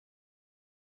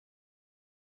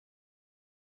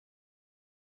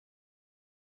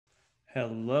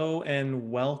Hello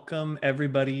and welcome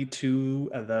everybody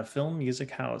to the Film Music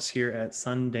House here at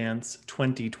Sundance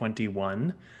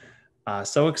 2021.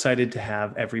 So excited to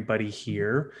have everybody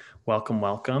here. Welcome,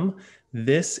 welcome.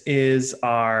 This is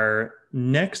our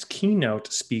next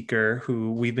keynote speaker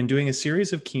who we've been doing a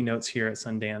series of keynotes here at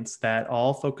Sundance that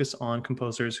all focus on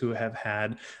composers who have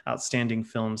had outstanding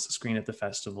films screen at the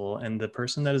festival. And the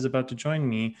person that is about to join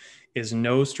me is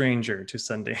no stranger to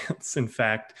Sundance. In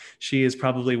fact, she is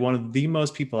probably one of the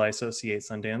most people I associate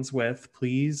Sundance with.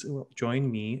 Please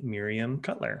join me, Miriam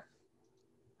Cutler.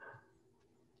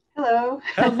 Hello.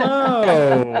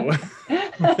 Hello.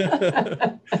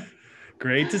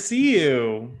 Great to see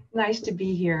you. Nice to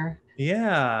be here.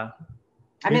 Yeah.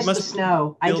 I miss the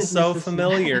snow. I just so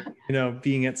familiar,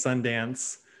 being at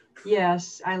Sundance.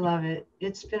 Yes, I love it.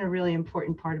 It's been a really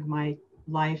important part of my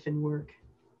life and work.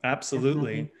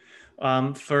 Absolutely.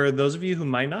 For those of you who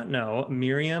might not know,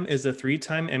 Miriam is a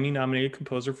 3-time Emmy-nominated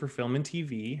composer for film and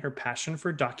TV. Her passion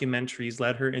for documentaries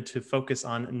led her into focus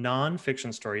on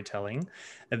non-fiction storytelling,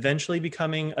 eventually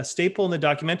becoming a staple in the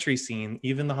documentary scene.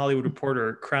 Even The Hollywood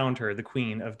Reporter crowned her the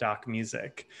queen of doc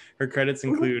music. Her credits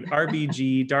include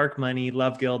RBG, Dark Money,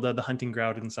 Love Gilda, The Hunting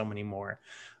Ground, and so many more.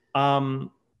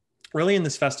 Early in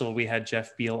this festival, we had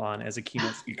Jeff Beal on as a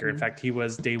keynote speaker. In fact, he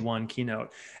was day one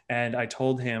keynote. And I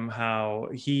told him how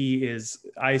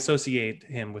I associate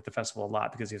him with the festival a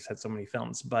lot because he's had so many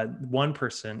films, but one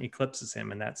person eclipses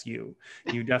him, and that's you.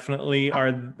 You definitely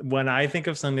are. When I think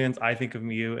of Sundance, I think of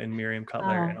you and Miriam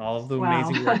Cutler and all of the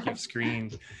amazing work you've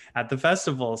screened at the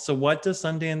festival. So what does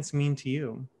Sundance mean to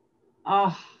you?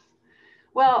 Oh,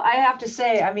 well, I have to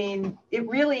say, I mean,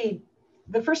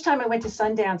 the first time I went to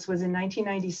Sundance was in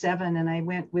 1997, and I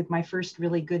went with my first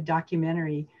really good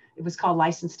documentary. It was called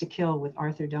License to Kill with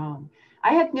Arthur Dong.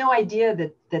 I had no idea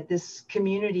that this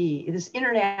community, this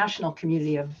international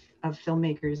community of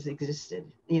filmmakers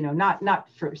existed, not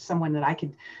for someone that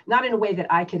not in a way that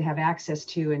I could have access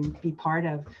to and be part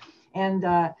of. And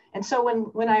so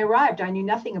when I arrived, I knew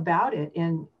nothing about it.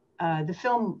 And the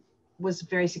film was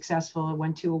very successful. It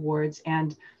won 2 awards.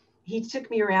 And he took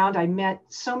me around. I met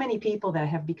so many people that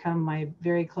have become my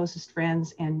very closest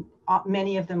friends, and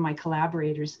many of them my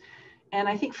collaborators. And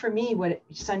I think for me, what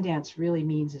Sundance really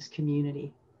means is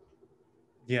community.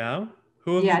 Yeah.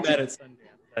 Who have you met at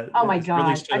Sundance? Oh my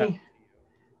God. I mean,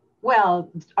 well,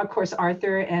 of course,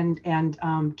 Arthur and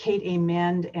Kate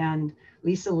Amend and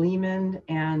Lisa Lehman.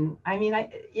 And I mean,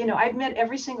 I've met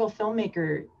every single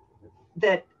filmmaker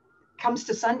that comes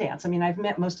to Sundance. I mean, I've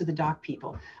met most of the doc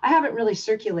people. I haven't really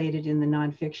circulated in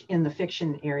the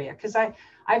fiction area because I've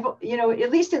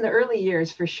at least in the early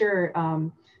years for sure,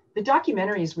 the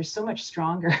documentaries were so much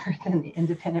stronger than the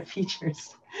independent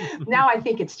features. Now I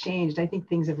think it's changed. I think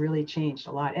things have really changed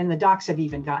a lot, and the docs have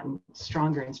even gotten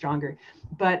stronger and stronger.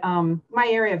 But my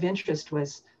area of interest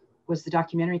was the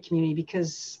documentary community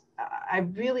because I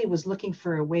really was looking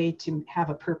for a way to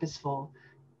have a purposeful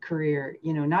career,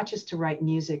 not just to write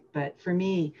music, but for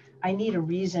me, I need a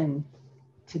reason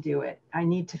to do it. I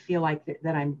need to feel like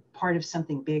that I'm part of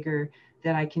something bigger,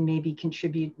 that I can maybe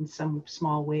contribute in some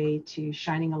small way to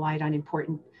shining a light on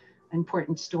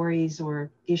important stories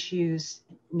or issues,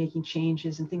 making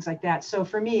changes and things like that. So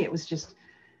for me, it was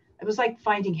like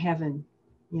finding heaven,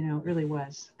 it really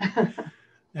was.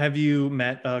 Have you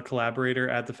met a collaborator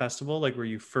at the festival, like where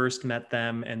you first met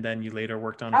them and then you later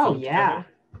worked on a film together?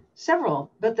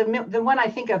 Several, but the one I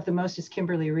think of the most is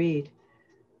Kimberly Reed.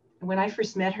 When I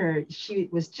first met her, she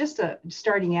was just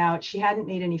starting out. She hadn't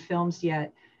made any films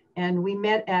yet. And we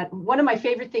met at one of my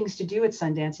favorite things to do at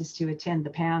Sundance is to attend the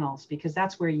panels, because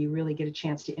that's where you really get a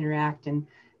chance to interact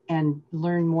and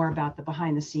learn more about the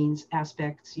behind the scenes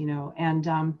aspects, And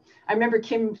I remember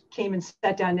Kim came and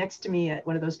sat down next to me at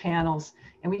one of those panels,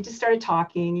 and we just started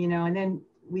talking, and then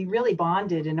we really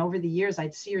bonded. And over the years,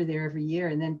 I'd see her there every year.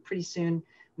 And then pretty soon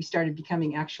we started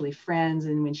becoming actually friends.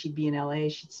 And when she'd be in LA,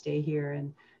 she'd stay here.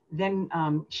 And then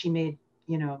she made,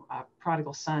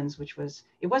 Prodigal Sons,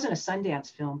 it wasn't a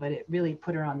Sundance film, but it really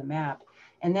put her on the map.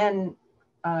 And then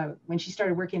when she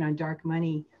started working on Dark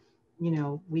Money,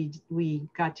 we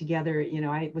got together,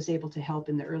 I was able to help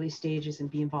in the early stages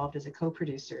and be involved as a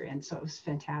co-producer. And so it was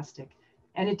fantastic.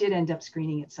 And it did end up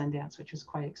screening at Sundance, which was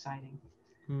quite exciting.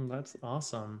 That's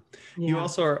awesome. Yeah. You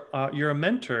also you're a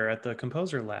mentor at the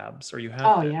Composer Labs, or you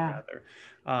have been, rather.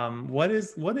 What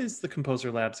is the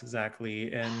Composer Labs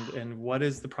exactly, and what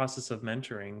is the process of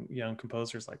mentoring young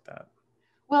composers like that?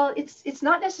 Well, it's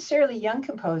not necessarily young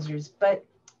composers, but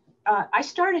I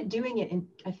started doing it in,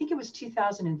 I think it was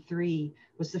 2003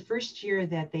 was the first year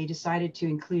that they decided to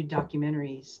include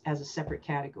documentaries as a separate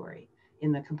category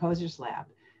in the Composers Lab.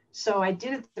 So I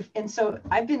did it, and so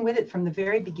I've been with it from the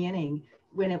very beginning.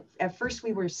 At first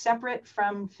we were separate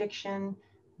from fiction,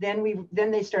 then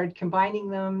they started combining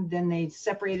them, then they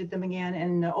separated them again.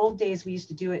 And in the old days, we used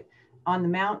to do it on the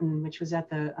mountain, which was at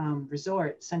the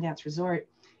resort, Sundance Resort.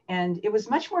 And it was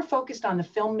much more focused on the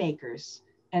filmmakers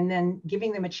and then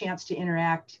giving them a chance to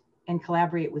interact and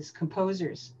collaborate with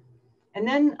composers. And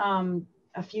then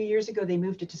a few years ago, they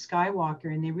moved it to Skywalker,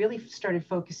 and they really started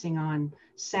focusing on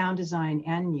sound design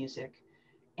and music.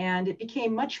 And it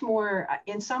became much more,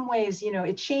 in some ways, you know,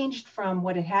 it changed from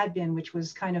what it had been, which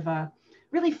was kind of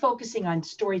really focusing on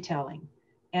storytelling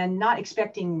and not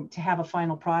expecting to have a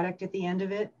final product at the end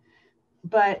of it.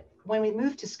 But when we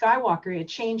moved to Skywalker, it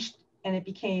changed, and it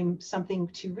became something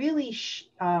to really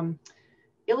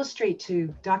illustrate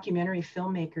to documentary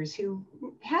filmmakers who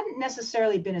hadn't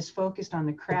necessarily been as focused on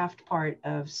the craft part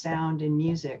of sound and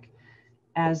music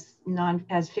as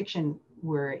fiction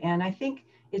were. And I think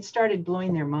it started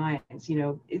blowing their minds. You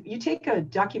know, if you take a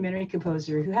documentary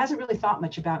composer who hasn't really thought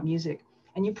much about music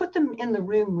and you put them in the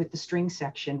room with the string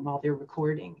section while they're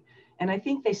recording, and I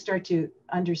think they start to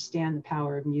understand the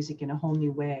power of music in a whole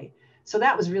new way. So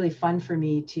that was really fun for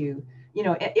me to, you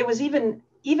know, it was even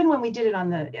when we did it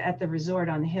at the resort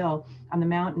on the hill, on the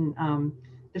mountain,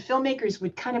 the filmmakers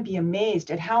would kind of be amazed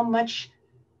at how much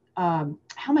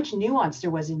nuance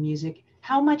there was in music,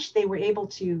 how much they were able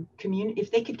to if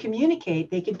they could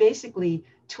communicate, they could basically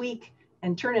tweak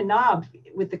and turn a knob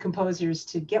with the composers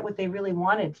to get what they really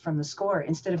wanted from the score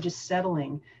instead of just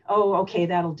settling, oh, okay,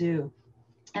 that'll do.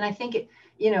 And I think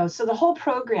so the whole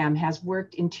program has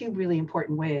worked in two really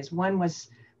important ways. One was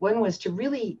to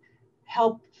really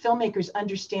help filmmakers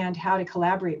understand how to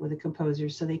collaborate with a composer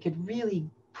so they could really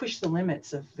push the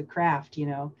limits of the craft, you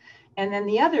know. And then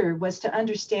the other was to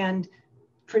understand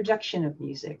production of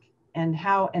music and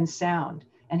sound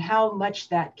and how much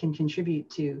that can contribute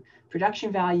to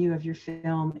production value of your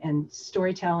film and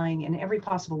storytelling in every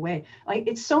possible way. Like,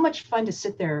 it's so much fun to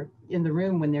sit there in the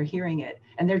room when they're hearing it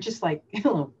and they're just like,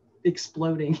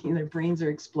 exploding, their brains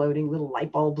are exploding, little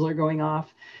light bulbs are going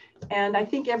off. And I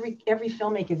think every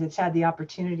filmmaker that's had the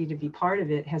opportunity to be part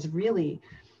of it has really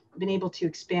been able to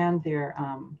expand their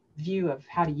view of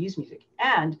how to use music.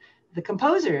 And the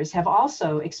composers have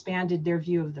also expanded their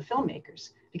view of the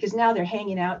filmmakers, because now they're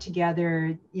hanging out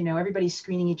together, everybody's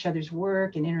screening each other's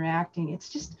work and interacting. It's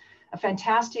just a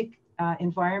fantastic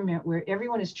environment where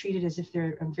everyone is treated as if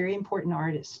they're a very important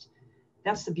artist.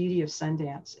 That's the beauty of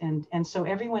Sundance. And so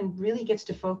everyone really gets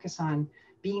to focus on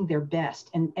being their best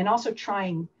and also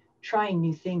trying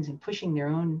new things and pushing their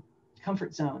own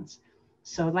comfort zones.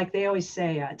 So like they always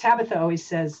say, Tabitha always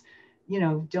says,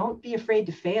 don't be afraid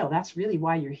to fail. That's really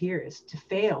why you're here, is to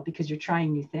fail because you're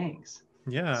trying new things.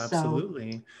 Yeah,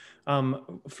 absolutely.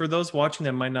 For those watching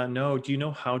that might not know, do you know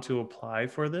how to apply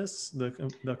for this, the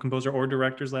Composer or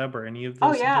Directors Lab or any of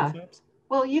those? Oh, yeah.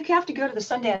 Well, you have to go to the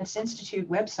Sundance Institute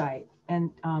website.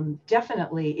 And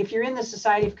definitely, if you're in the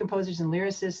Society of Composers and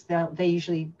Lyricists, they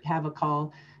usually have a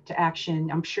call to action.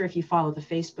 I'm sure if you follow the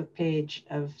Facebook page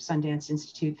of Sundance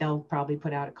Institute, they'll probably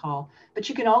put out a call. But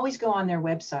you can always go on their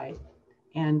website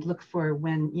and look for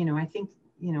when, I think,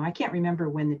 I can't remember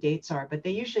when the dates are, but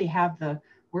they usually have the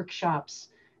workshops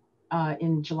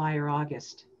in July or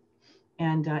August.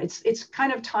 And it's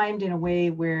kind of timed in a way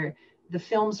where the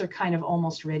films are kind of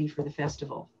almost ready for the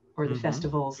festival or the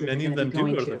festivals. Many of them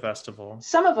do go to the festival.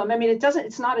 Some of them, I mean,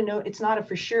 it's not a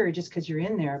for sure just because you're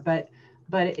in there, but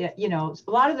a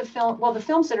lot of the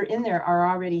films that are in there are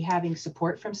already having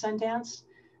support from Sundance.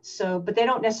 So, but they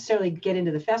don't necessarily get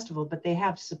into the festival, but they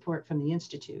have support from the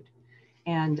Institute.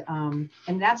 And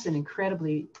that's an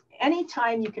incredibly,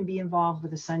 anytime you can be involved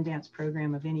with a Sundance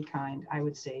program of any kind, I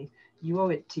would say you owe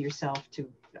it to yourself to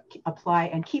apply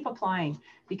and keep applying,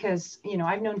 because,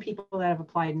 I've known people that have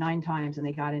applied 9 times and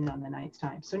they got in on the 9th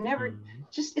time. So never,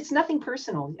 it's nothing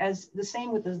personal, as the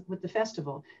same with the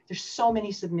festival. There's so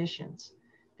many submissions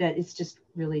that it's just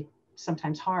really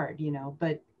sometimes hard,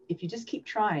 but if you just keep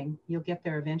trying, you'll get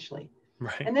there eventually.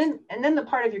 Right. And then the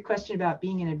part of your question about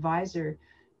being an advisor,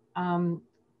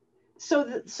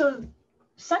 so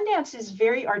Sundance is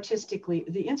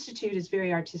the Institute is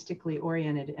very artistically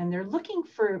oriented, and they're looking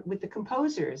for, with the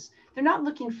composers, they're not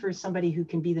looking for somebody who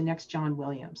can be the next John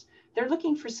Williams. They're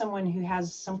looking for someone who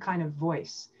has some kind of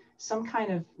voice, some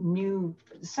kind of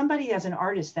somebody as an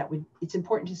artist that it's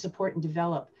important to support and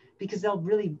develop, because they'll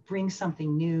really bring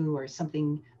something new or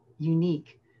something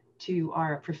unique to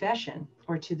our profession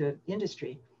or to the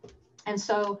industry. And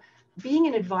so being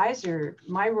an advisor,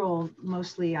 my role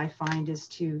mostly, I find, is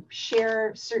to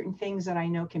share certain things that I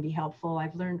know can be helpful.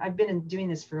 I've been doing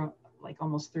this for like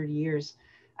almost 30 years.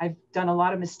 I've done a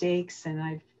lot of mistakes, and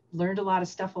I've learned a lot of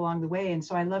stuff along the way. And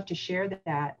so I love to share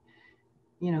that,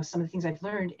 you know, some of the things I've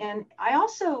learned. And I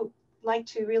also like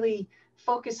to really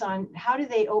focus on how do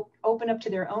they open up to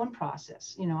their own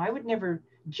process. You know, I would never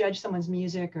judge someone's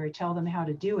music or tell them how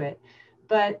to do it,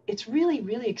 but it's really,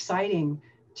 really exciting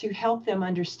to help them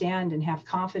understand and have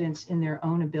confidence in their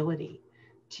own ability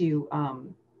to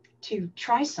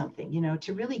try something, you know,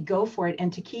 to really go for it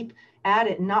and to keep at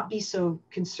it and not be so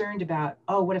concerned about,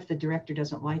 oh, what if the director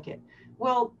doesn't like it?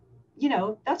 Well, you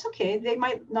know, that's okay. They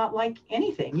might not like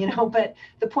anything, you know, but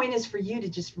the point is for you to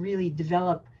just really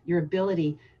develop your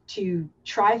ability to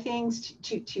try things,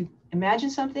 to imagine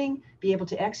something, be able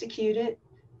to execute it,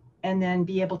 and then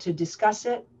be able to discuss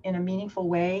it in a meaningful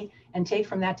way and take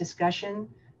from that discussion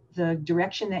the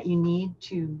direction that you need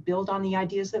to build on the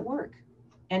ideas that work.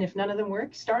 And if none of them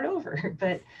work, start over.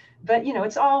 But you know,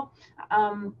 it's all,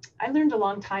 I learned a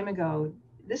long time ago,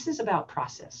 this is about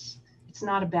process. It's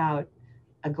not about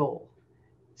a goal.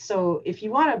 So if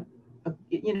you want to,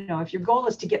 you know, if your goal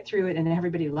is to get through it and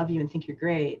everybody love you and think you're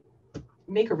great,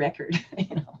 make a record,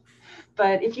 you know.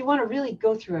 But if you want to really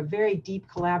go through a very deep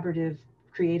collaborative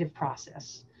creative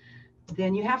process,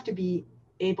 then you have to be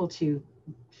able to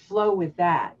flow with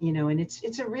that, you know. And it's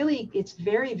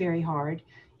very, very hard.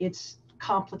 It's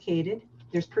complicated.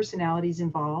 There's personalities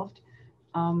involved.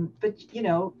 But you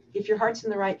know, if your heart's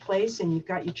in the right place and you've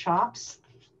got your chops,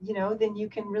 you know, then you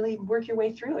can really work your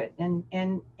way through it and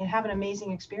have an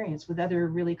amazing experience with other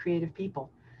really creative people.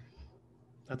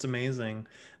 That's amazing.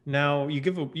 Now you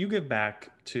give back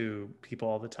to people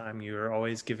all the time. You're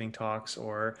always giving talks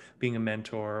or being a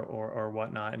mentor or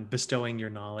whatnot and bestowing your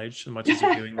knowledge as much as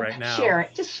you're doing right now.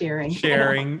 Sharing,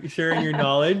 Sharing your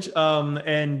knowledge.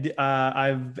 And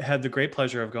I've had the great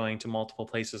pleasure of going to multiple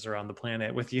places around the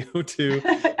planet with you to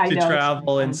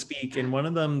travel and speak. And one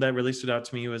of them that really stood out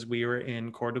to me was we were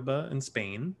in Cordoba in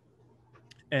Spain,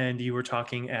 and you were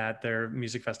talking at their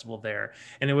music festival there,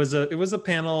 and it was a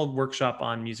panel workshop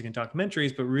on music and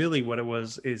documentaries, but really what it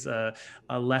was is a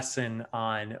lesson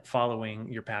on following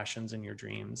your passions and your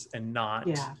dreams and not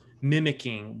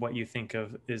mimicking what you think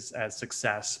of as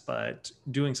success, but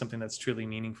doing something that's truly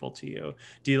meaningful to you.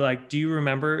 Do you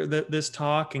remember this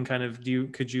talk, and kind of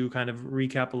could you kind of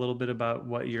recap a little bit about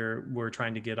what we're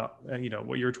trying to get up, you know,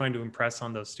 what you're trying to impress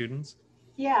on those students?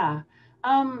 Yeah.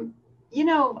 You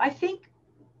know, I think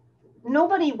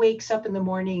nobody wakes up in the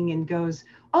morning and goes,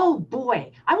 oh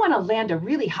boy, I want to land a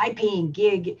really high paying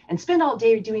gig and spend all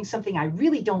day doing something I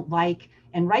really don't like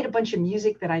and write a bunch of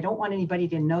music that I don't want anybody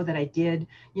to know that I did,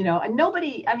 you know. And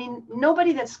nobody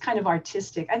that's kind of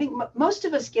artistic. I think most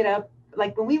of us get up,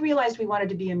 like when we realized we wanted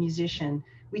to be a musician,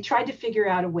 we tried to figure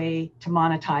out a way to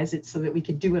monetize it so that we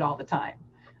could do it all the time.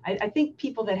 I think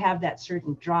people that have that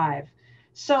certain drive.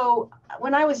 So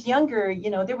when I was younger, you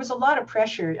know, there was a lot of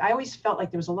pressure. I always felt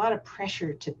like there was a lot of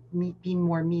pressure to be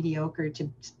more mediocre, to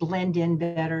blend in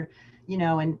better, you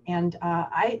know, and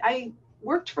I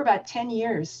worked for about 10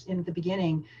 years in the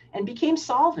beginning and became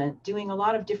solvent, doing a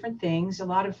lot of different things, a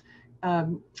lot of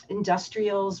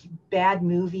industrials, bad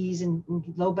movies and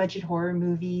low budget horror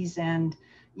movies, and,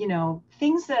 you know,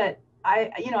 things that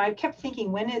I kept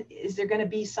thinking, is there going to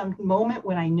be some moment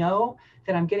when I know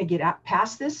that I'm going to get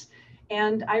past this?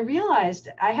 And I realized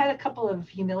I had a couple of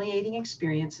humiliating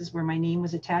experiences where my name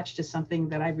was attached to something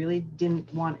that I really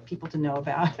didn't want people to know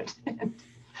about.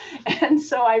 And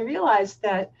so I realized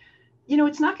that, you know,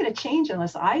 it's not going to change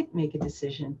unless I make a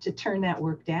decision to turn that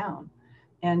work down.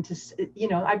 And to, you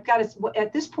know, I've got to,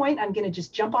 at this point, I'm going to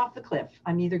just jump off the cliff.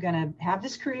 I'm either going to have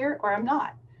this career or I'm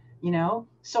not, you know.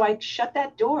 So I shut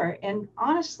that door. And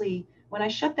honestly, when I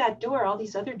shut that door, all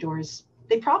these other doors,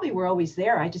 they probably were always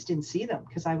there. I just didn't see them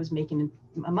because I was making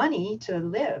money to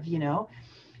live, you know.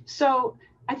 So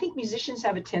I think musicians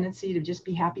have a tendency to just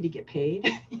be happy to get paid,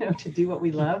 you know, to do what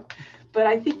we love. But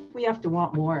I think we have to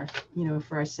want more, you know,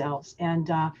 for ourselves. And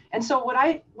so what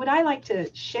I like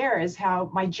to share is how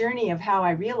my journey of how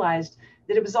I realized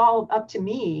that it was all up to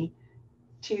me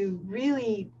to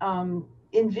really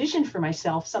envision for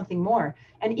myself something more.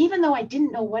 And even though I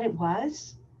didn't know what it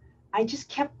was, I just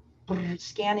kept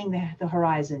scanning the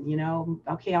horizon, you know.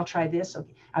 Okay, I'll try this.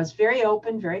 Okay. I was very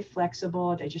open, very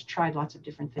flexible. I just tried lots of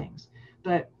different things.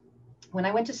 But when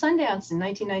I went to Sundance in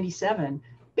 1997,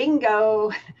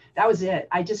 bingo, that was it.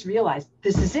 I just realized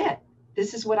this is it.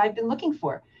 This is what I've been looking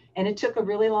for. And it took a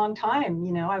really long time.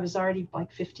 You know, I was already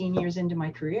like 15 years into my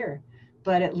career,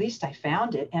 but at least I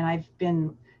found it. And I've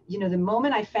been, you know, the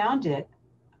moment I found it,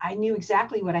 I knew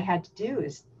exactly what I had to do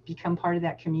is become part of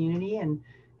that community and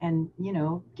you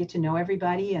know, get to know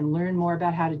everybody and learn more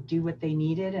about how to do what they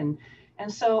needed. And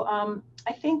so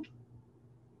I think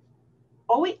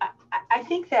always, I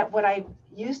think that what I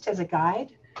used as a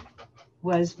guide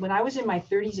was when I was in my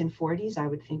 30s and 40s, I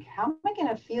would think, how am I going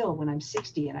to feel when I'm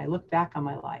 60 and I look back on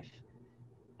my life?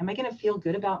 Am I going to feel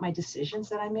good about my decisions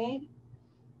that I made?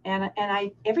 And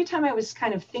I, every time I was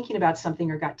kind of thinking about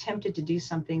something or got tempted to do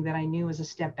something that I knew was a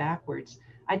step backwards,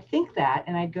 I'd think that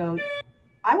and I'd go,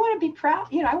 I want to be proud.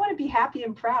 You know, I want to be happy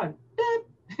and proud.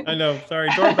 I know. Sorry,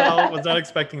 doorbell. Was not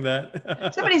expecting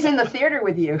that. Somebody's in the theater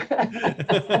with you.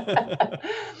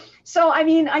 So, I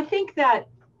mean, I think that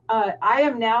I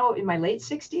am now in my late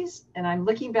 60s and I'm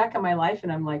looking back on my life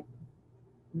and I'm like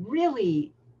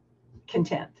really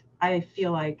content. I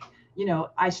feel like, you know,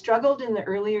 I struggled in the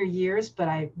earlier years, but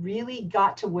I really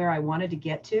got to where I wanted to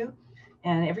get to.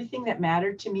 And everything that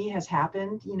mattered to me has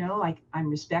happened, you know, like I'm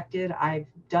respected. I've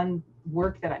done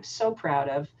work that I'm so proud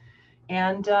of.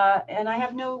 And I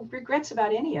have no regrets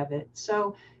about any of it.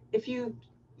 So if your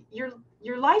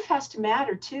life has to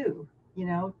matter too, you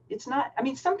know, it's not, I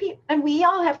mean, some people, and we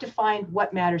all have to find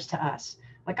what matters to us.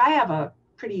 Like I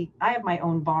have my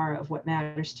own bar of what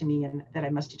matters to me and that I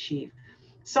must achieve.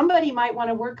 Somebody might want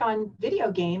to work on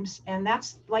video games and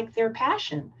that's like their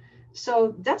passion.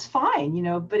 So that's fine, you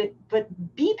know,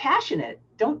 but be passionate.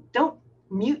 Don't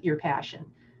mute your passion.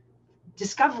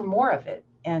 Discover more of it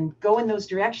and go in those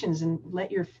directions and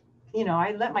let your, you know,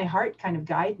 I let my heart kind of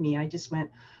guide me. I just went,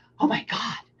 oh my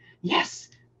God, yes.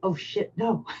 Oh shit,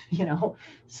 no, you know.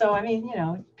 So, I mean, you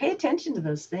know, pay attention to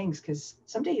those things because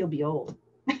someday you'll be old.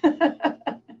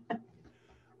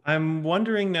 I'm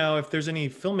wondering now if there's any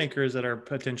filmmakers that are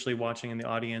potentially watching in the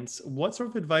audience. What sort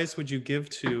of advice would you give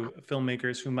to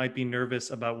filmmakers who might be nervous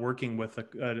about working with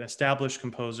an established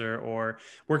composer or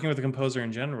working with a composer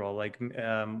in general? Like,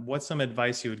 what's some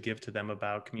advice you would give to them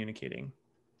about communicating?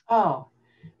 Oh,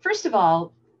 first of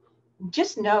all,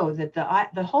 just know that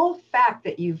the whole fact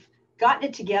that you've gotten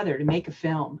it together to make a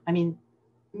film. I mean,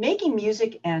 making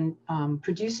music and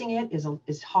producing it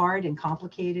is hard and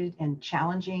complicated and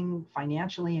challenging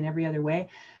financially in every other way.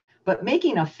 But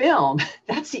making a film,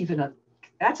 that's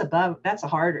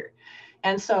harder.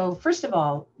 And so, first of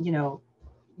all, you know,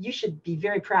 you should be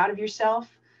very proud of yourself.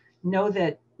 Know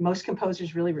that most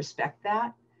composers really respect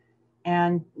that.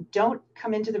 And don't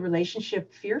come into the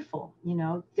relationship fearful. You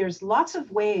know, there's lots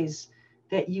of ways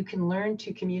that you can learn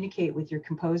to communicate with your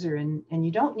composer, and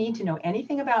you don't need to know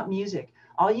anything about music.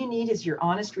 All you need is your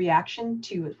honest reaction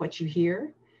to what you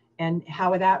hear and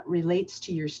how that relates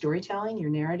to your storytelling, your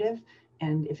narrative.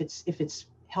 And if it's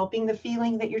helping the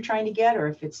feeling that you're trying to get, or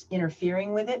if it's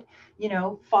interfering with it, you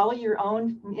know, follow your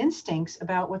own instincts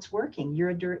about what's working.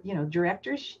 You're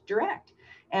directors direct.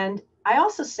 And I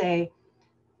also say,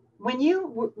 when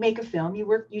you make a film,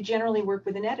 you generally work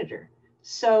with an editor.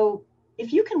 So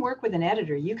if you can work with an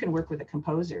editor, you can work with a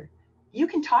composer. You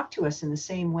can talk to us in the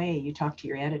same way you talk to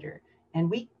your editor. And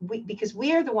we because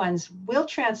we are the ones, we'll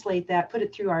translate that,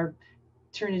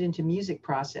 turn it into music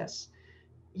process.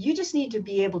 You just need to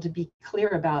be able to be clear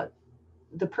about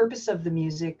the purpose of the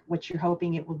music, what you're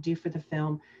hoping it will do for the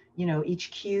film, you know,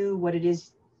 each cue, what it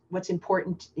is, what's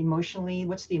important emotionally,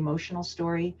 what's the emotional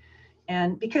story.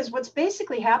 And because what's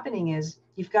basically happening is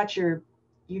you've got your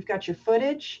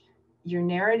footage, your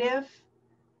narrative,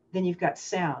 then you've got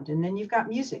sound, and then you've got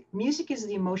music. Music is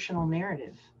the emotional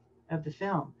narrative of the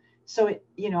film. So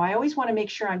I always want to make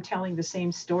sure I'm telling the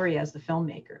same story as the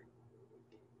filmmaker.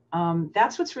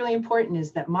 That's what's really important,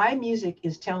 is that my music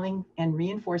is telling and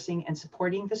reinforcing and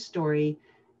supporting the story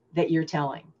that you're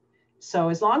telling. So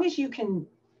as long as you can,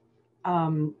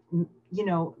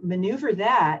 maneuver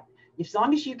that, as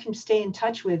long as you can stay in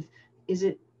touch with, is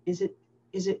it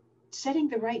setting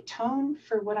the right tone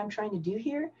for what I'm trying to do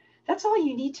here? That's all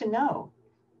you need to know.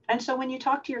 And so when you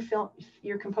talk to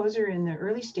your composer in the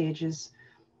early stages,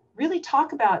 really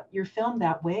talk about your film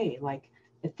that way. Like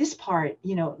at this part,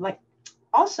 like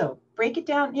also break it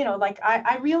down, like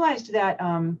I realized that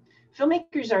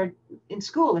filmmakers are in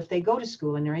school, if they go to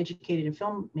school and they're educated in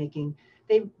filmmaking,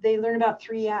 they learn about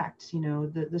 3 acts,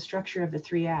 the structure of the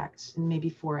 3 acts and maybe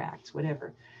 4 acts,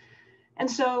 whatever. And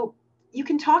so you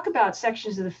can talk about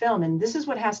sections of the film, and this is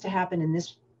what has to happen in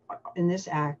this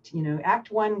act.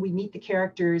 Act 1, we meet the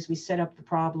characters, we set up the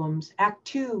problems. Act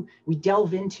 2, we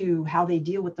delve into how they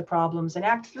deal with the problems. And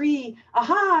Act 3,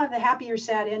 the happy or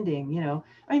sad ending.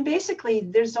 I mean, basically,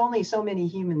 there's only so many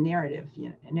human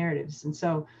narratives. And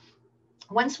so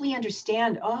once we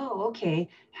understand, okay,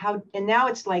 and now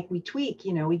it's like we tweak,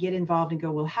 we get involved and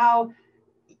go, well, how,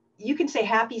 you can say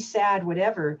happy, sad,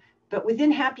 whatever, but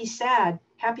within happy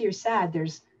or sad,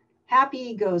 there's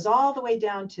happy goes all the way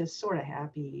down to sort of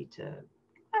happy to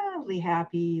mildly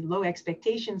happy, low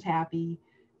expectations happy,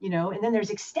 and then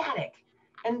there's ecstatic.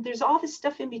 And there's all this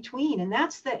stuff in between. And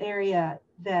that's the area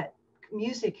that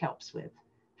music helps with.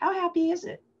 How happy is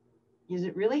it? Is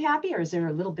it really happy, or is there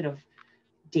a little bit of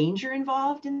danger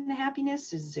involved in the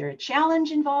happiness? Is there a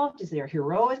challenge involved? Is there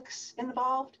heroics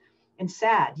involved? And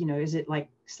sad, you know, is it like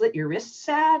slit your wrist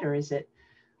sad, or is it,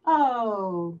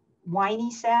 oh,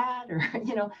 whiny sad, or,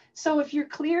 you know? So if you're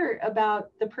clear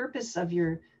about the purpose of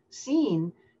your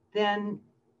scene, then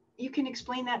you can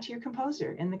explain that to your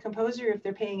composer, and the composer, if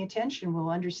they're paying attention, will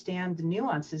understand the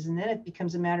nuances. And then it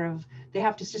becomes a matter of, they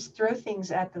have to just throw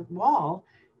things at the wall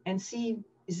and see,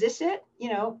 is this it? You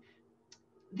know,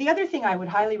 the other thing I would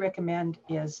highly recommend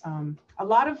is a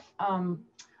lot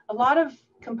of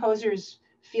composers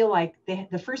feel like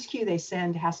the first cue they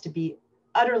send has to be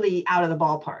utterly out of the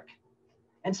ballpark.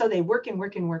 And so they work and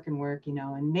work and work and work, you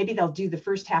know, and maybe they'll do the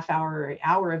first half hour or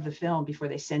hour of the film before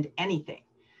they send anything.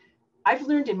 I've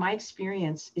learned in my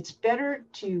experience, it's better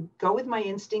to go with my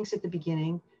instincts at the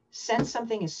beginning, send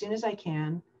something as soon as I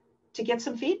can to get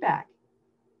some feedback.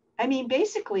 I mean,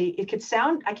 basically, it could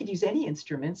sound, I could use any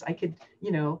instruments. I could,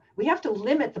 you know, we have to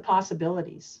limit the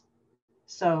possibilities.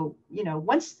 So, you know,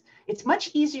 once it's much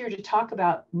easier to talk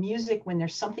about music when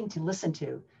there's something to listen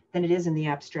to than it is in the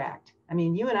abstract. I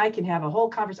mean, you and I can have a whole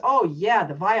conversation. Oh yeah,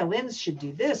 the violins should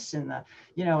do this, and the,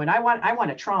 you know, and I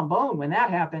want a trombone when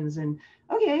that happens. And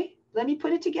okay, let me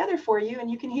put it together for you, and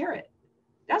you can hear it.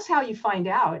 That's how you find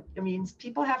out. I mean,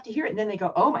 people have to hear it, and then they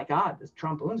go, oh my God, the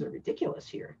trombones are ridiculous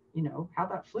here. You know, how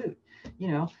about flute? You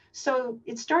know, so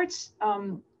it starts,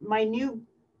 my new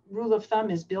rule of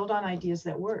thumb is build on ideas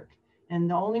that work. And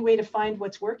the only way to find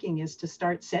what's working is to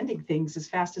start sending things as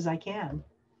fast as I can.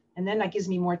 And then that gives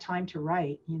me more time to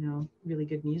write, you know, really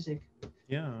good music.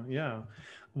 Yeah, yeah.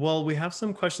 Well, we have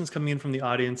some questions coming in from the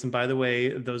audience. And by the way,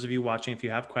 those of you watching, if you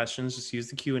have questions, just use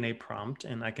the Q&A prompt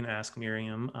and I can ask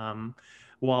Miriam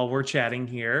while we're chatting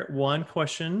here. One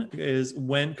question is,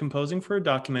 when composing for a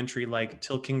documentary like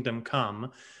Till Kingdom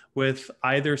Come, with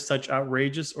either such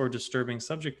outrageous or disturbing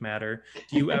subject matter,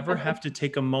 do you ever have to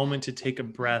take a moment to take a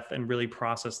breath and really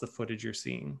process the footage you're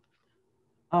seeing?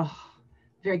 Oh,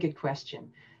 very good question.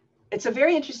 It's a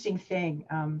very interesting thing.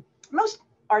 Most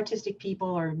artistic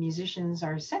people or musicians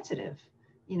are sensitive,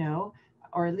 you know,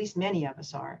 or at least many of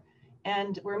us are,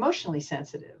 and we're emotionally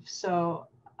sensitive. So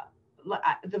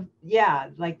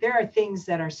like there are things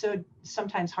that are so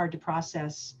sometimes hard to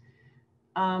process.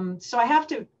 So I have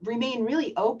to remain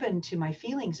really open to my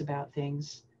feelings about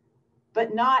things,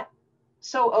 but not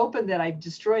so open that I've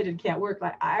destroyed and can't work.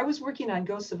 Like I was working on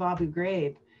Ghosts of Abu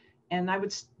Ghraib, and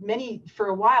for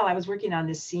a while I was working on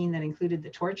this scene that included the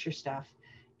torture stuff.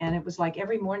 And it was like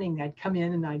every morning I'd come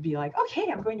in and I'd be like,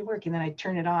 okay, I'm going to work. And then I'd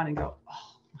turn it on and go,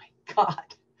 oh my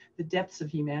God, the depths of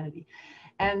humanity.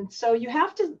 And so you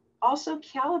have to also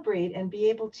calibrate and be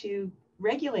able to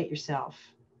regulate yourself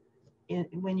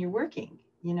when you're working,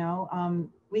 you know.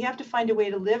 We have to find a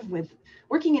way to live with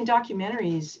working in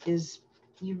documentaries. Is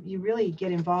you really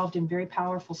get involved in very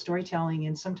powerful storytelling,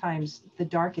 and sometimes the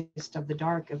darkest of the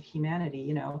dark of humanity,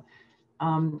 you know.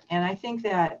 And I think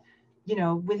that, you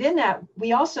know, within that,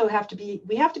 we also have to be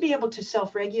able to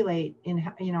self-regulate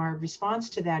in our response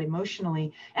to that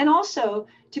emotionally, and also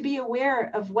to be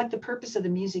aware of what the purpose of the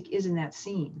music is in that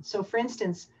scene. So for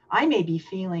instance, I may be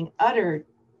feeling utter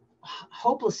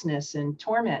hopelessness and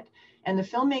torment, and the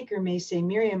filmmaker may say,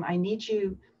 Miriam, I need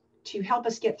you to help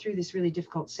us get through this really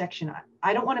difficult section.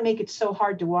 I don't want to make it so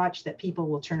hard to watch that people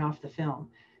will turn off the film.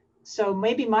 So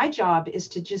maybe my job is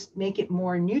to just make it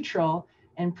more neutral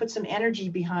and put some energy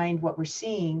behind what we're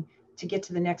seeing to get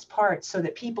to the next part, so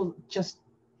that people just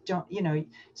don't, you know.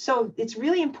 So it's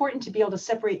really important to be able to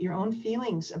separate your own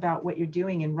feelings about what you're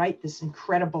doing and write this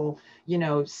incredible, you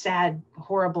know, sad,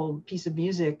 horrible piece of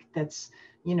music that's,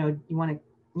 you know, you want to,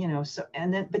 you know, so,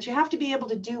 and then, but you have to be able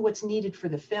to do what's needed for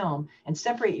the film and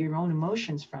separate your own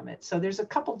emotions from it. So there's a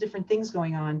couple different things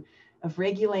going on of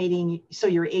regulating, so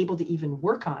you're able to even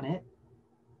work on it,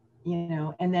 you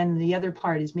know. And then the other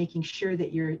part is making sure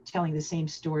that you're telling the same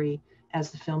story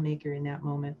as the filmmaker in that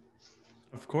moment.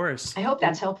 Of course. I hope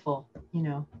that's helpful, you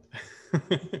know.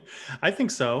 I think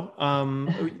so.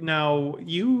 Now,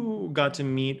 you got to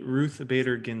meet Ruth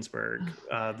Bader Ginsburg,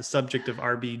 the subject of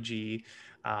RBG,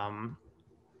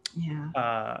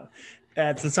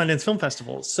 at the Sundance Film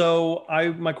Festival. So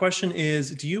my question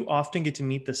is, do you often get to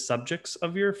meet the subjects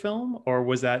of your film, or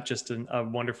was that just a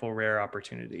wonderful, rare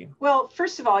opportunity? Well,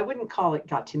 first of all, I wouldn't call it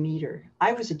got to meet her.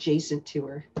 I was adjacent to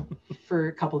her for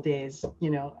a couple of days, you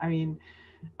know. I mean,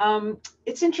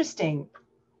 it's interesting.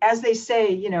 As they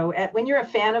say, you know, when you're a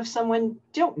fan of someone,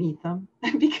 don't meet them,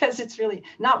 because it's really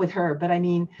not with her, but I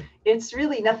mean, it's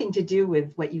really nothing to do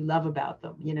with what you love about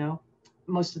them, you know,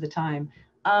 most of the time.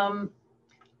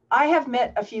 I have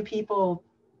met a few people,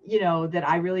 you know, that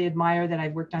I really admire that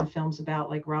I've worked on films about,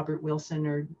 like Robert Wilson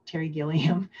or Terry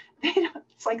Gilliam.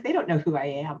 It's like they don't know who I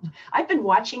am. I've been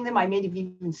watching them. I may have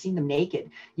even seen them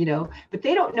naked, you know, but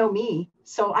they don't know me.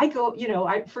 So I go, you know,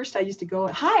 I used to go,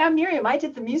 hi, I'm Miriam. I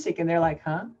did the music. And they're like,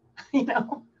 huh? You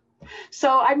know?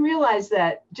 So I realized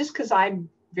that just because I'm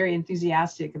very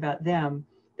enthusiastic about them,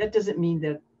 that doesn't mean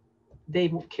that they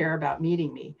won't care about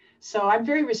meeting me. So I'm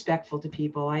very respectful to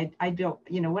people. I don't,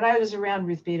 you know, when I was around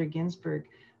Ruth Bader Ginsburg,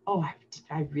 oh,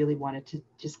 I really wanted to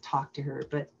just talk to her,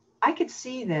 but I could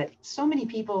see that so many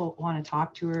people want to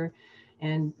talk to her,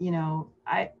 and you know,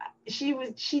 she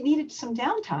needed some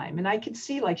downtime, and I could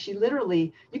see, like, she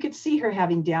literally, you could see her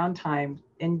having downtime,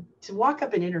 and to walk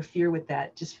up and interfere with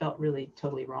that just felt really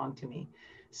totally wrong to me.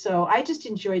 So I just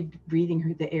enjoyed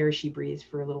breathing the air she breathed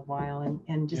for a little while,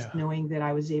 and just knowing that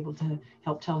I was able to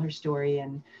help tell her story.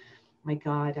 And my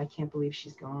God, I can't believe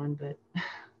she's gone, but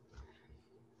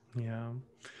yeah.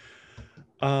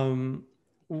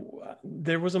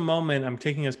 There was a moment, I'm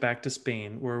taking us back to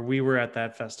Spain, where we were at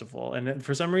that festival. And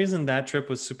for some reason, that trip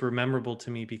was super memorable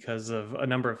to me because of a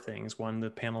number of things. One, the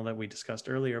panel that we discussed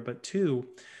earlier, but two,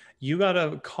 you got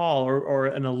a call or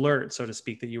an alert, so to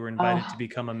speak, that you were invited to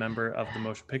become a member of the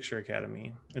Motion Picture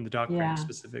Academy in the doc branch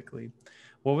specifically.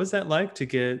 What was that like to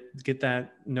get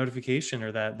that notification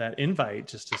or that invite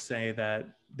just to say that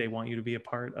they want you to be a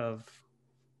part of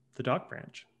the doc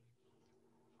branch?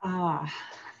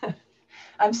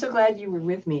 I'm so glad you were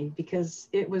with me, because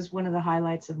it was one of the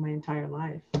highlights of my entire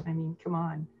life. I mean, come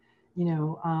on, you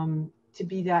know, to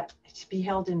be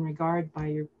held in regard by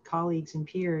your colleagues and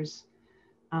peers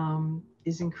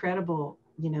is incredible,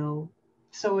 you know.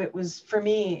 So it was, for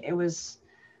me, it was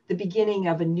the beginning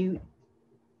of a new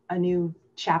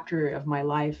chapter of my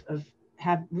life, of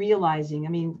realizing, I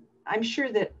mean, I'm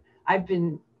sure that I've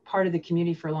been part of the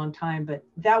community for a long time, but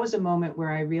that was a moment where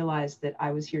I realized that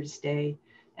I was here to stay,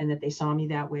 and that they saw me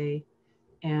that way,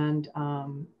 and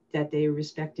that they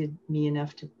respected me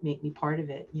enough to make me part of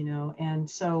it, you know. And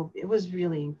so it was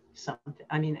really something.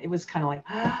 I mean, it was kind of like,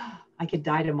 I could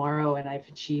die tomorrow and I've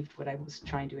achieved what I was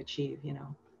trying to achieve, you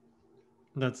know.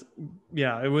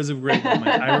 It was a great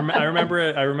moment. I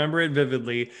remember it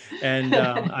vividly, and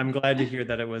I'm glad to hear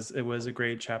that it was a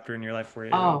great chapter in your life where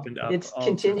it opened up it all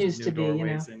continues sorts of to new be, you know.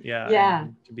 doorways, and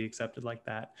and to be accepted like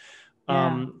that.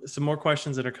 Some more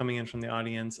questions that are coming in from the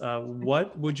audience.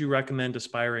 What would you recommend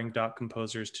aspiring doc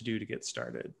composers to do to get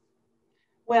started?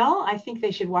 Well, I think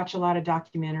they should watch a lot of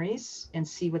documentaries and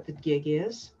see what the gig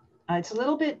is. It's a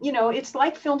little bit, you know, it's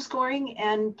like film scoring,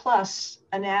 and plus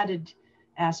an added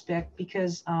aspect,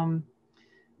 because the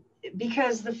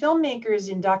filmmakers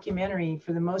in documentary,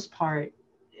 for the most part,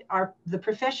 the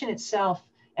profession itself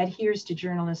adheres to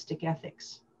journalistic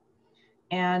ethics.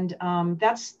 And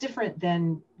that's different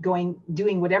than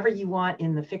doing whatever you want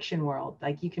in the fiction world.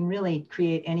 Like, you can really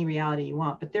create any reality you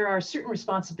want, but there are certain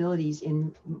responsibilities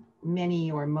in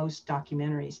many or most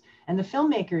documentaries. And the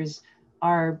filmmakers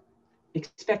are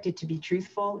expected to be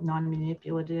truthful,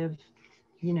 non-manipulative,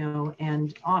 you know,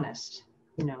 and honest,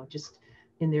 you know, just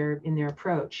in their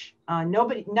approach.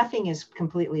 Nothing is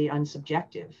completely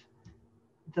unsubjective,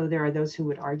 though there are those who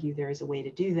would argue there is a way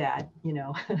to do that, you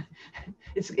know.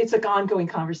 It's an ongoing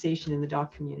conversation in the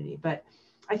doc community. But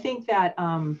I think that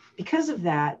because of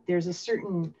that, there's a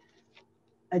certain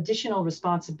additional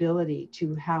responsibility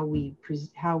to how we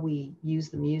use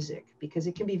the music, because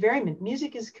it can be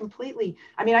music is completely,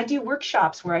 I mean, I do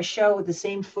workshops where I show the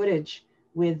same footage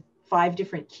with 5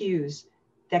 different cues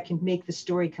that can make the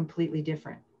story completely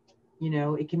different. You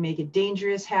know, it can make it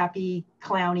dangerous, happy,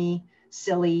 clowny,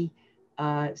 silly,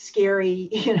 scary,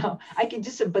 you know. I can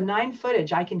just, a benign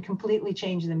footage, I can completely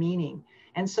change the meaning.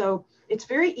 And so it's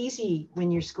very easy when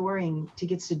you're scoring to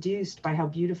get seduced by how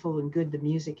beautiful and good the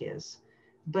music is,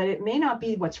 but it may not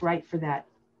be what's right for that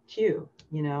cue,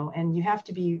 you know. And you have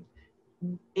to be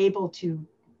able to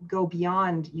go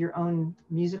beyond your own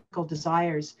musical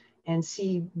desires and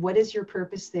see what is your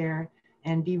purpose there,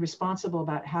 and be responsible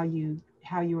about how you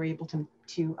are able to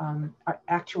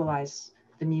actualize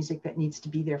the music that needs to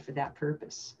be there for that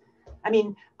purpose. I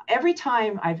mean, every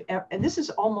time and this is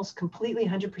almost completely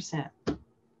 100%,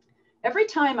 every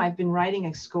time I've been writing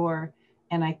a score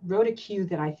and I wrote a cue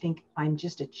that I think I'm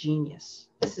just a genius,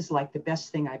 this is like the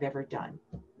best thing I've ever done,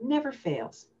 never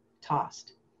fails,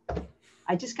 tossed.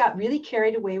 I just got really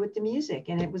carried away with the music,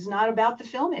 and it was not about the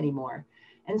film anymore.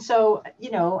 And so, you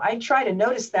know, I try to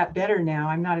notice that better now.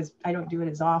 I don't do it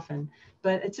as often,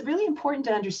 but it's really important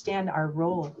to understand our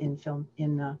role in film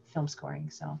scoring.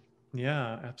 So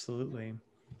yeah, absolutely.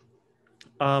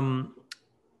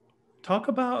 Talk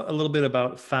about a little bit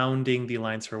about founding the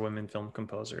Alliance for Women Film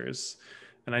Composers.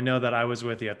 And I know that I was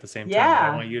with you at the same time, but I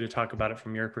Yeah. want you to talk about it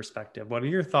from your perspective. What are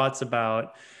your thoughts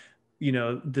about,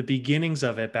 the beginnings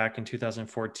of it back in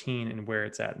 2014 and where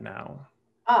it's at now?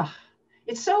 Ah,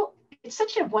 it's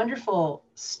such a wonderful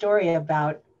story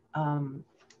about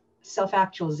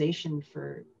self-actualization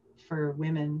for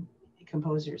women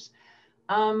composers.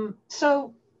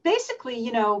 So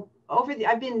basically,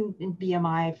 I've been in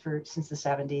BMI since the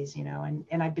 70s,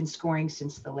 and I've been scoring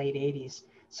since the late 80s.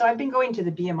 So I've been going to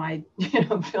the BMI,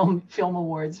 film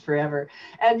awards forever.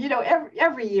 And,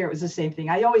 every year it was the same thing.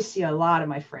 I always see a lot of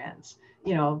my friends,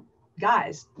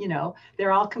 guys,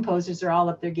 they're all composers, they're all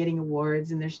up there getting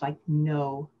awards, and there's like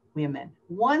no women.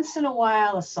 Once in a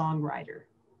while, a songwriter.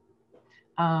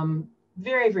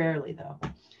 Very rarely though.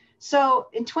 So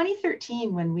in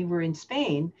 2013, when we were in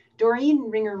Spain,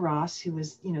 Doreen Ringer-Ross, who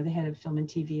was, the head of film and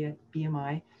TV at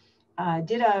BMI,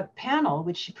 did a panel,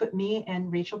 which she put me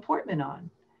and Rachel Portman on,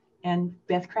 and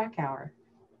Beth Krakauer.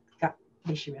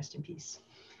 May she rest in peace.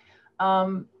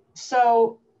 And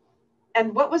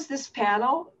what was this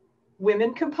panel?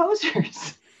 Women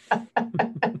composers.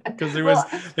 Because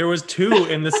there was two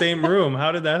in the same room.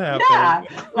 How did that happen? Yeah,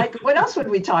 like what else would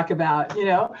we talk about?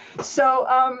 So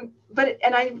I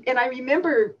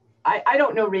remember I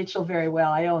don't know Rachel very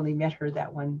well. I only met her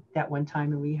that one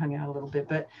time, and we hung out a little bit.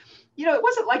 But it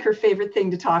wasn't like her favorite thing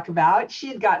to talk about. She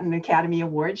had gotten an Academy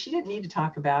Award. She didn't need to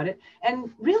talk about it, and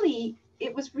really,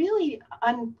 it was really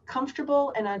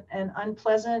uncomfortable and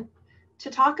unpleasant to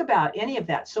talk about any of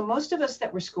that. So most of us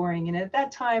that were scoring, and at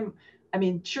that time,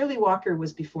 Shirley Walker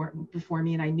was before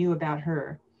me, and I knew about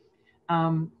her.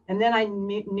 And then I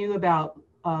knew about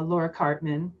Laura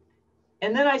Cartman.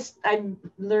 And then I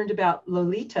learned about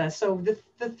Lolita. So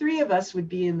the three of us would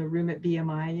be in the room at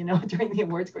BMI, during the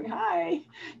awards going, hi,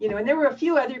 and there were a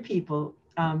few other people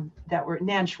that were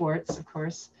Nan Schwartz, of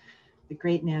course, the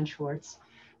great Nan Schwartz.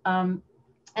 And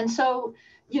so,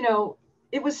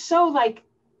 it was so like,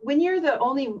 when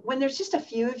there's just a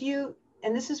few of you,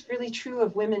 and this is really true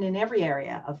of women in every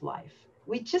area of life,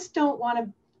 we just don't want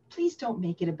to, please don't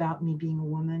make it about me being a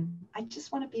woman. I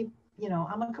just want to be,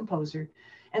 I'm a composer.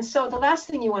 And so the last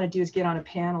thing you want to do is get on a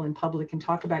panel in public and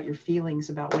talk about your feelings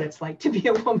about what it's like to be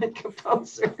a woman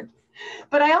composer.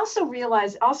 But I also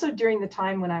realized, during the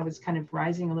time when I was kind of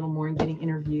rising a little more and getting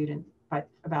interviewed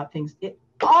about things, it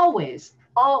always,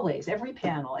 every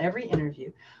panel, every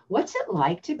interview, what's it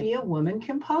like to be a woman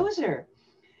composer?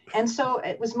 And so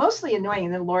it was mostly annoying.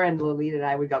 And then Laura and Lolita and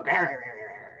I would go,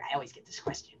 I always get this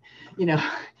question,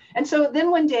 And so then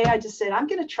one day I just said, I'm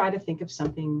going to try to think of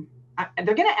something.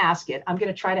 They're going to ask it. I'm going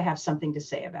to try to have something to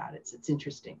say about it. It's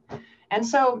interesting. And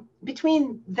so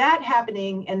between that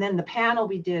happening and then the panel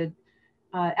we did,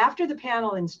 after the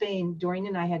panel in Spain, Doreen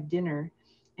and I had dinner,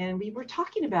 and we were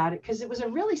talking about it because it was a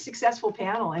really successful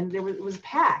panel, and it was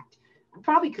packed,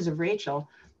 probably because of Rachel.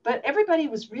 But everybody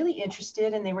was really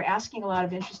interested, and they were asking a lot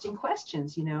of interesting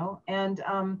questions,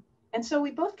 and so we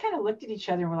both kind of looked at each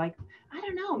other and were like, I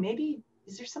don't know, maybe,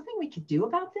 is there something we could do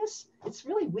about this? It's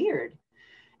really weird.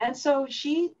 And so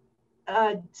she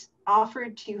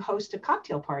offered to host a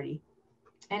cocktail party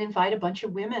and invite a bunch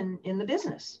of women in the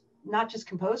business, not just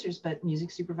composers, but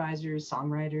music supervisors,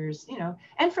 songwriters,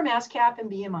 and from ASCAP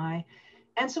and BMI.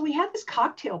 And so we had this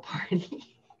cocktail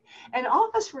party, and all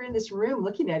of us were in this room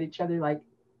looking at each other like,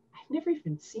 I've never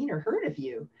even seen or heard of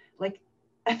you. Like,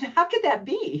 how could that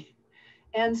be?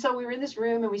 And so we were in this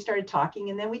room and we started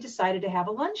talking, and then we decided to have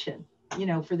a luncheon,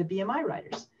 for the BMI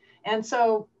writers. And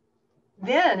so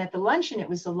then at the luncheon, it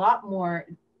was a lot more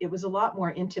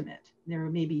intimate. There were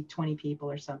maybe 20 people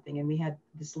or something. And we had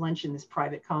this lunch in this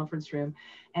private conference room.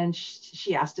 And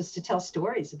she asked us to tell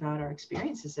stories about our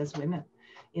experiences as women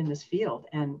in this field.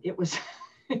 And it was,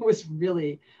 it was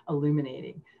really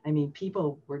illuminating.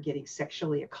 People were getting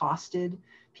sexually accosted.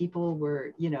 People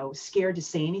were, scared to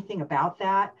say anything about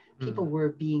that. People were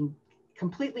being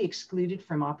completely excluded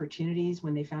from opportunities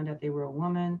when they found out they were a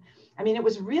woman. It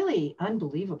was really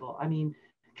unbelievable.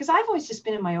 Because I've always just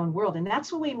been in my own world, and that's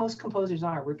the way most composers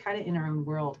are. We're kind of in our own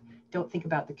world, don't think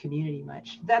about the community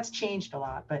much. That's changed a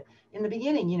lot, but in the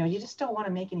beginning, you just don't want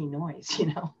to make any noise,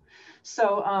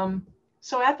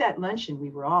 So at that luncheon, we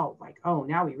were all like, oh,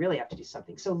 now we really have to do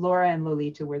something. So Laura and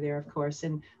Lolita were there, of course,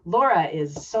 and Laura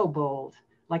is so bold.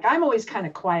 Like, I'm always kind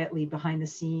of quietly behind the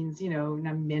scenes, and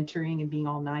I'm mentoring and being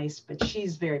all nice, but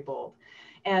she's very bold.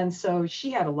 And so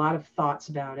she had a lot of thoughts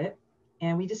about it.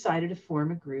 And we decided to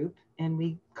form a group, and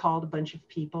we called a bunch of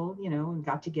people, and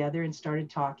got together and started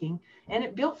talking, and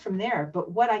it built from there.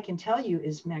 But what I can tell you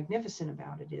is magnificent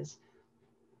about it is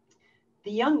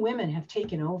the young women have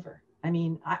taken over. I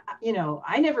mean,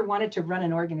 I never wanted to run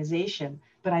an organization,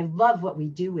 but I love what we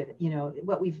do with it.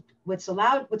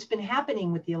 What's been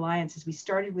happening with the Alliance is we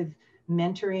started with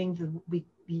mentoring. We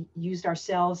used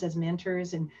ourselves as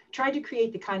mentors and tried to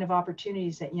create the kind of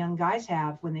opportunities that young guys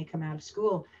have when they come out of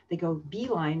school. They go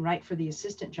beeline right for the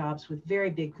assistant jobs with very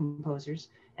big composers,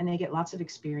 and they get lots of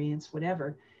experience,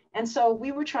 whatever. And so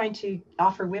we were trying to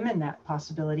offer women that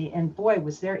possibility, and boy,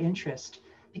 was their interest.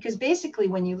 Because basically,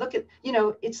 when you look at,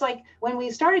 it's like when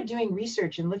we started doing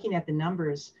research and looking at the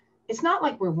numbers, it's not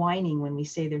like we're whining when we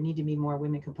say there need to be more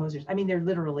women composers. I mean, they're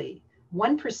literally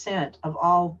 1% of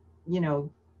all,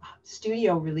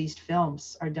 studio released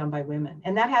films are done by women.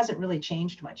 And that hasn't really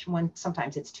changed much.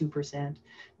 Sometimes it's 2%,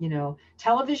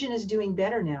 television is doing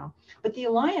better now. But the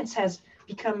Alliance has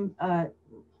become a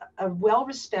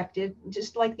well-respected,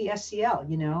 just like the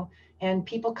SCL, and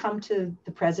people come to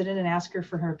the president and ask her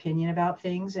for her opinion about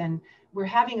things. And we're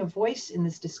having a voice in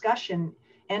this discussion.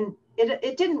 And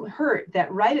it didn't hurt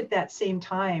that right at that same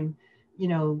time,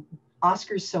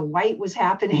 Oscars So White was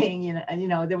happening.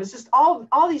 There was just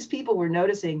all these people were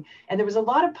noticing. And there was a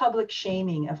lot of public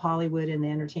shaming of Hollywood and the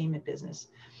entertainment business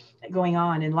going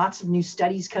on, and lots of new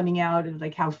studies coming out of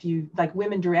like how few, like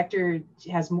women director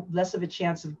has less of a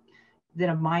chance of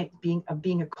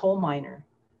being a coal miner.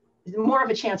 More of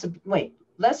a chance of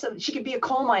she could be a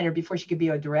coal miner before she could be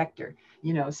a director,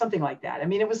 something like that. I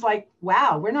mean, it was like,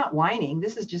 wow, we're not whining.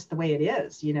 This is just the way it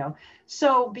is,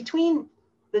 So between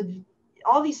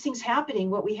all these things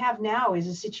happening, what we have now is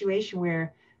a situation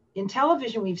where in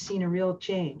television, we've seen a real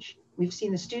change. We've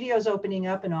seen the studios opening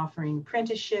up and offering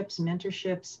apprenticeships,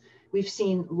 mentorships. We've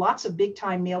seen lots of big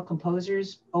time male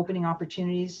composers opening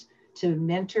opportunities to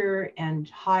mentor and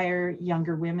hire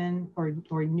younger women or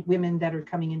women that are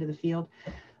coming into the field.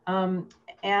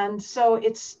 And so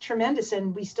it's tremendous,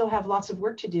 and we still have lots of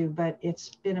work to do, but it's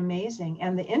been amazing.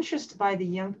 And the interest by the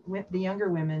younger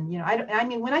women, I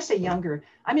mean, when I say younger,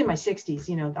 I'm in my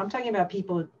 60s, I'm talking about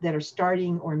people that are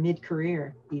starting or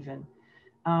mid-career even.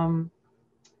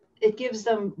 It gives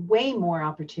them way more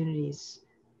opportunities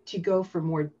to go for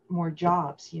more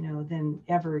jobs, than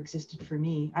ever existed for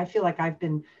me. I feel like I've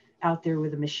been out there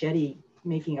with a machete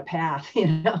making a path,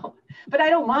 but I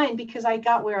don't mind because I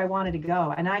got where I wanted to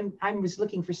go, and I was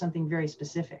looking for something very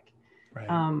specific. Right.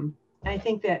 I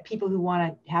think that people who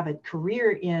want to have a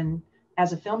career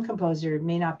as a film composer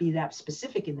may not be that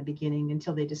specific in the beginning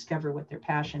until they discover what their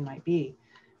passion might be.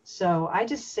 So I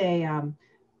just say,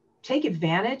 take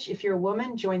advantage. If you're a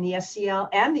woman, join the SCL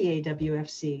and the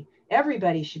AWFC.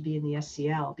 Everybody should be in the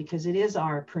SCL because it is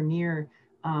our premier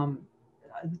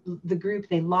the group.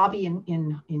 They lobby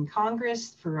in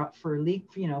Congress for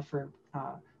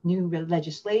new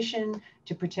legislation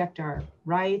to protect our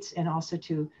rights and also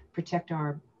to protect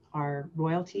our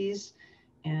royalties.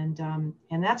 And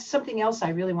that's something else I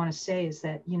really want to say is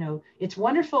that, it's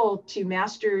wonderful to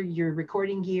master your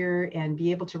recording gear and be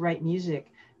able to write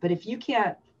music. But if you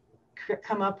can't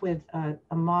come up with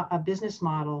a business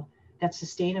model that's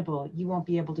sustainable, you won't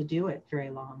be able to do it very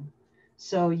long.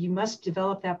 So you must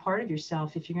develop that part of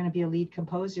yourself. If you're going to be a lead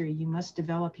composer, you must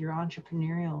develop your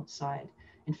entrepreneurial side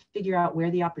and figure out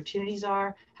where the opportunities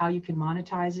are, how you can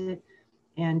monetize it,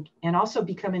 and also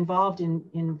become involved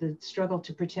in the struggle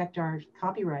to protect our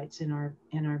copyrights and our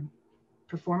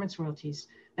performance royalties.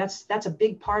 That's a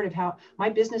big part of how my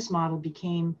business model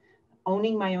became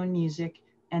owning my own music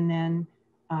and then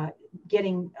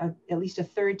getting at least a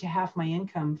third to half my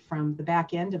income from the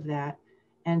back end of that.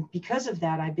 And because of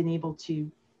that, I've been able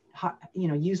to,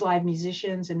 use live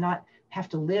musicians and not have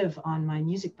to live on my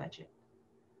music budget.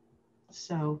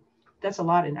 So that's a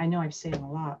lot. And I know I'm saying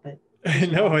a lot, but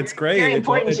no, it's great. Very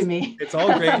important to me. It's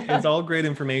all great. It's all great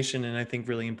information, and I think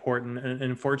really important. And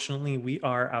unfortunately, we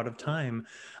are out of time.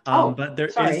 But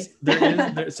there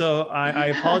is. So I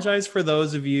apologize for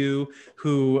those of you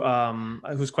who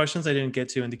whose questions I didn't get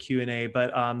to in the Q&A.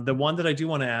 But the one that I do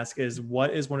want to ask is,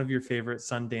 what is one of your favorite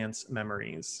Sundance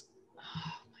memories?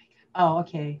 Oh my God. Oh,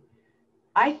 okay.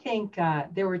 I think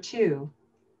there were two.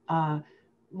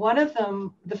 One of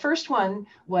them, the first one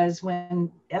was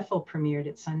when Ethel premiered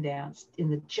at Sundance in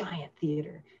the giant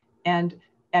theater. And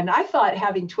I thought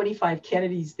having 25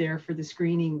 Kennedys there for the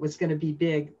screening was going to be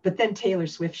big, but then Taylor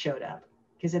Swift showed up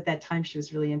because at that time she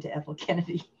was really into Ethel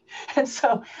Kennedy. And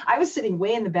so I was sitting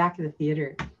way in the back of the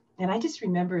theater. And I just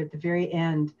remember at the very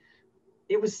end,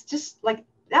 it was just like,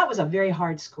 that was a very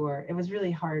hard score. It was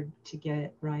really hard to get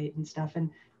it right and stuff. And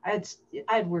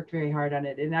I'd worked very hard on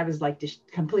it, and I was like just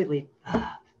completely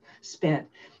spent.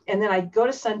 And then I go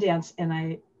to Sundance,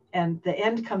 and the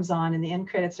end comes on, and the end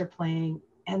credits are playing,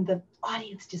 and the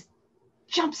audience just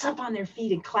jumps up on their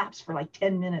feet and claps for like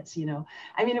 10 minutes, you know.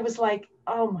 I mean, it was like,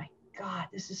 oh my God,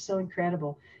 this is so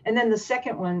incredible. And then the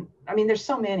second one, I mean, there's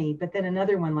so many, but then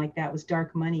another one like that was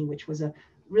Dark Money, which was a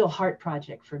real heart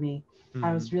project for me.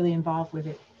 I was really involved with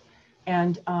it.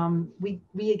 And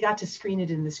we got to screen it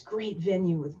in this great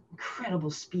venue with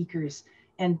incredible speakers.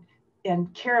 And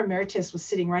Kara Meritis was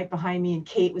sitting right behind me, and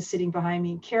Kate was sitting behind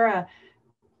me. And Kara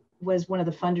was one of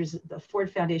the funders. The Ford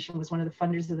Foundation was one of the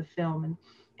funders of the film,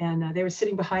 and they were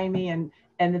sitting behind me. And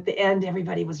at the end,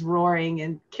 everybody was roaring,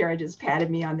 and Kara just patted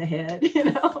me on the head. You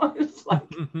know, it's like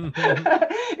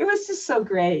it was just so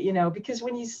great. You know, because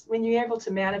when you're able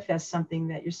to manifest something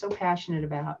that you're so passionate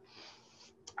about,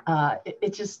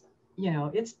 it just, you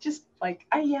know, it's just like,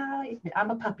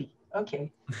 I'm a puppy.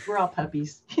 Okay, we're all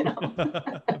puppies, you know.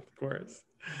 Of course.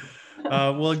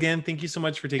 Well, again, thank you so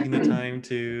much for taking the time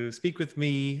to speak with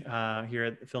me here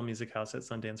at the Film Music House at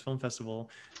Sundance Film Festival.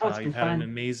 You've had an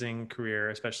amazing career,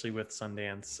 especially with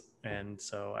Sundance. And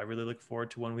so I really look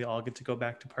forward to when we all get to go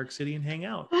back to Park City and hang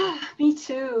out. Me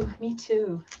too. Thank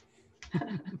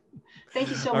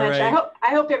you so much. Right. I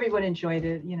hope everyone enjoyed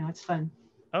it. You know, it's fun.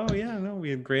 Oh yeah, no, we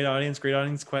had great audience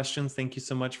questions. Thank you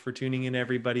so much for tuning in,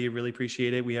 everybody. Really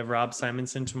appreciate it. We have Rob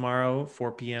Simonson tomorrow,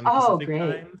 4 p.m. Pacific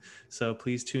time. So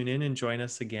please tune in and join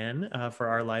us again for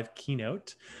our live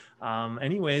keynote.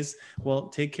 Anyways, well,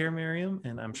 take care, Miriam,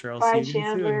 and I'm sure I'll see you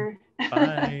again soon. Bye, Chandler.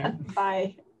 Bye.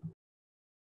 Bye.